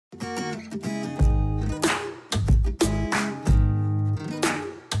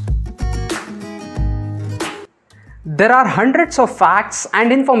There are hundreds of facts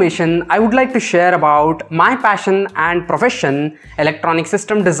and information I would like to share about my passion and profession, electronic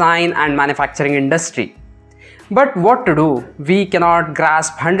system design and manufacturing industry. But what to do? We cannot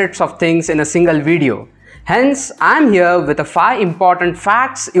grasp hundreds of things in a single video. Hence, I am here with the 5 important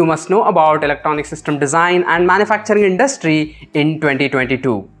facts you must know about electronic system design and manufacturing industry in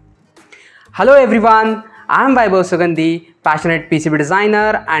 2022. Hello everyone, I am Vaibhav Sugandhi, passionate PCB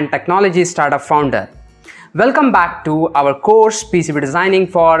designer and technology startup founder. Welcome back to our course PCB Designing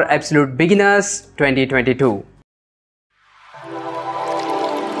for Absolute Beginners 2022.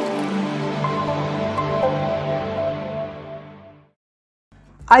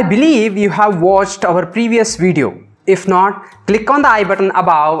 I believe you have watched our previous video. If not, click on the I button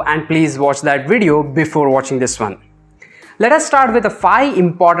above and please watch that video before watching this one. Let us start with the 5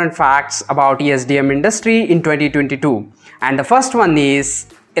 important facts about ESDM industry in 2022. And the first one is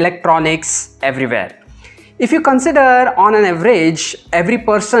electronics everywhere. If you consider on an average, every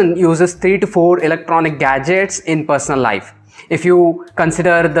person uses 3 to 4 electronic gadgets in personal life. If you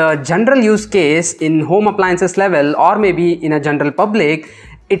consider the general use case in home appliances level or maybe in a general public,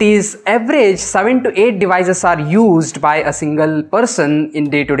 it is average 7 to 8 devices are used by a single person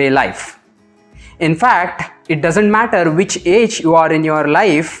in day-to-day life. In fact, it doesn't matter which age you are in your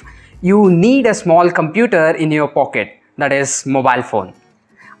life, you need a small computer in your pocket, that is mobile phone.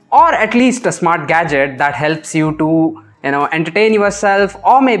 Or at least a smart gadget that helps you to entertain yourself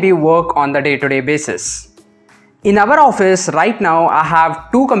or maybe work on the day-to-day basis. In our office right now, I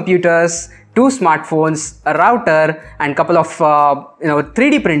have 2 computers, 2 smartphones, a router and couple of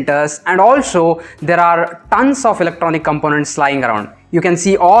 3D printers, and also there are tons of electronic components lying around. You can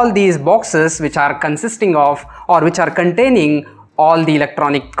see all these boxes which are consisting of or which are containing all the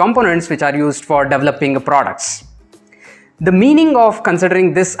electronic components which are used for developing products. The meaning of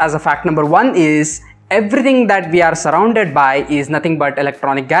considering this as a fact number 1 is everything that we are surrounded by is nothing but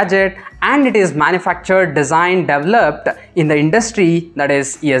electronic gadget, and it is manufactured, designed, developed in the industry, that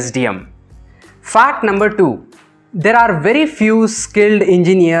is ESDM. Fact number 2. There are very few skilled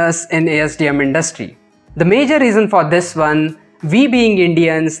engineers in ESDM industry. The major reason for this one, we being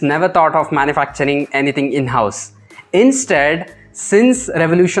Indians never thought of manufacturing anything in-house. Instead, since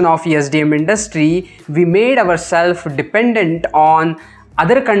revolution of ESDM industry, we made ourselves dependent on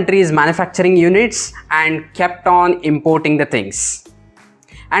other countries' manufacturing units and kept on importing the things.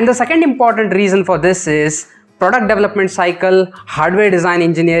 And the second important reason for this is product development cycle, hardware design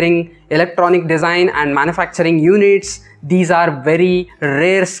engineering, electronic design and manufacturing units. These are very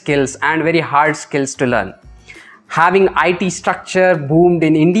rare skills and very hard skills to learn. Having IT structure boomed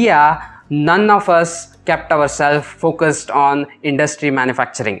in India, none of us kept ourselves focused on industry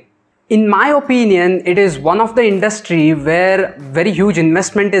manufacturing. In my opinion, it is one of the industry where very huge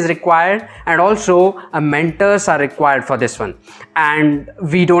investment is required and also mentors are required for this one. And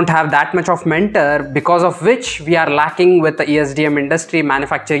we don't have that much of mentor, because of which we are lacking with the ESDM industry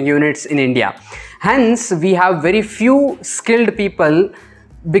manufacturing units in India. Hence, we have very few skilled people,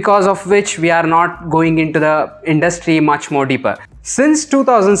 because of which we are not going into the industry much more deeper. Since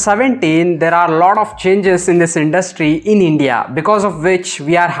 2017, there are a lot of changes in this industry in India, because of which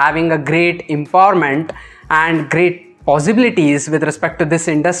we are having a great empowerment and great possibilities with respect to this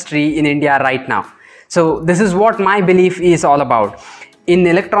industry in India right now. So this is what my belief is all about. In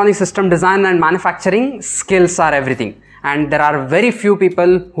electronic system design and manufacturing, skills are everything, and there are very few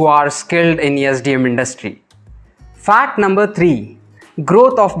people who are skilled in ESDM industry. Fact number 3.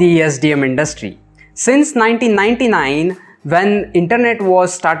 Growth of the ESDM industry. Since 1999, when internet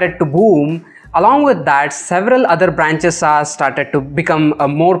was started to boom, along with that several other branches are started to become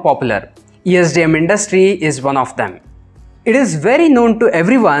more popular. ESDM industry is one of them. It is very known to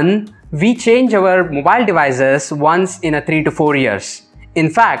everyone, we change our mobile devices once in 3 to 4 years.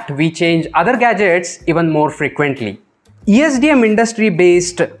 In fact, we change other gadgets even more frequently. ESDM industry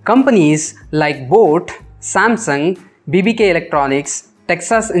based companies like Boat, Samsung, BBK Electronics,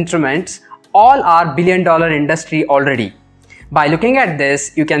 Texas Instruments, all are billion-dollar industry already. By looking at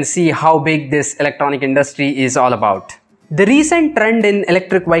this, you can see how big this electronic industry is all about. The recent trend in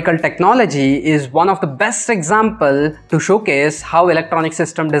electric vehicle technology is one of the best examples to showcase how electronic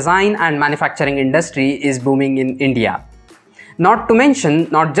system design and manufacturing industry is booming in India. Not to mention,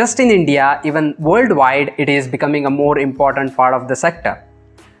 not just in India, even worldwide, it is becoming a more important part of the sector.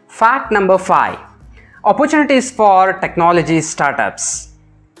 Fact number 5. Opportunities for technology startups.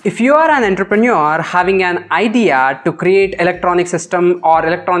 If you are an entrepreneur having an idea to create electronic system or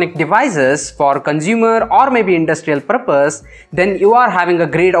electronic devices for consumer or maybe industrial purpose, then you are having a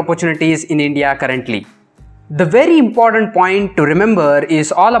great opportunities in India currently. The very important point to remember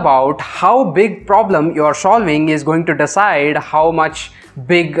is all about how big problem you are solving is going to decide how much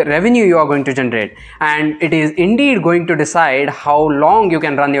big revenue you are going to generate, and it is indeed going to decide how long you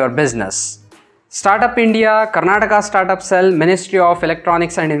can run your business. Startup India, Karnataka Startup Cell, Ministry of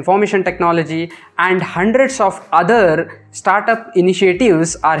Electronics and Information Technology and hundreds of other startup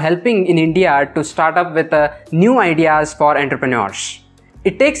initiatives are helping in India to start up with new ideas for entrepreneurs.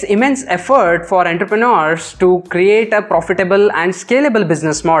 It takes immense effort for entrepreneurs to create a profitable and scalable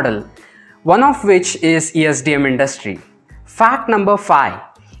business model, one of which is ESDM industry. Fact number 5.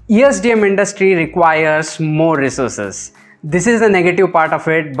 ESDM industry requires more resources. This is the negative part of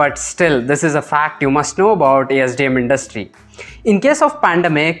it, but still this is a fact you must know about ESDM industry. In case of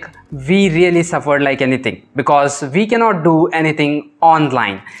pandemic, we really suffered like anything because we cannot do anything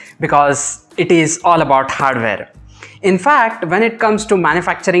online because it is all about hardware. In fact, when it comes to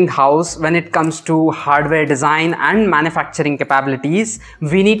manufacturing house, when it comes to hardware design and manufacturing capabilities,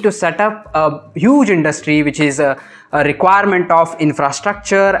 we need to set up a huge industry which is a requirement of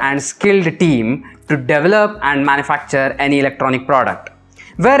infrastructure and skilled team to develop and manufacture any electronic product.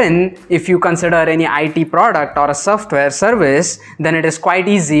 Wherein, if you consider any IT product or a software service, then it is quite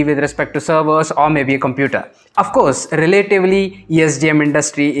easy with respect to servers or maybe a computer. Of course, relatively, ESDM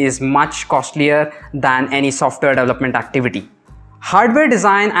industry is much costlier than any software development activity. Hardware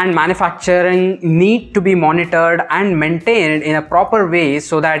design and manufacturing need to be monitored and maintained in a proper way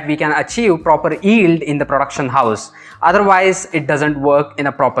so that we can achieve proper yield in the production house. Otherwise, it doesn't work in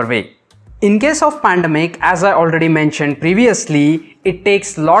a proper way. In case of pandemic, as I already mentioned previously, it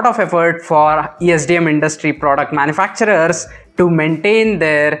takes a lot of effort for ESDM industry product manufacturers to maintain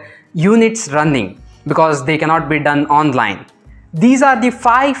their units running because they cannot be done online. These are the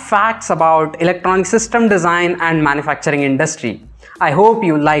 5 facts about electronic system design and manufacturing industry. I hope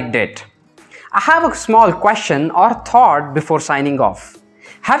you liked it. I have a small question or thought before signing off.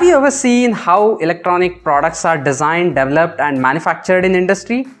 Have you ever seen how electronic products are designed, developed and manufactured in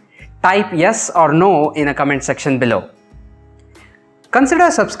industry? Type yes or no in a comment section below.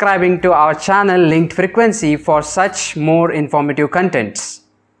 Consider subscribing to our channel Linked Frequency for such more informative contents.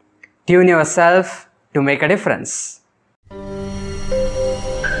 Tune yourself to make a difference.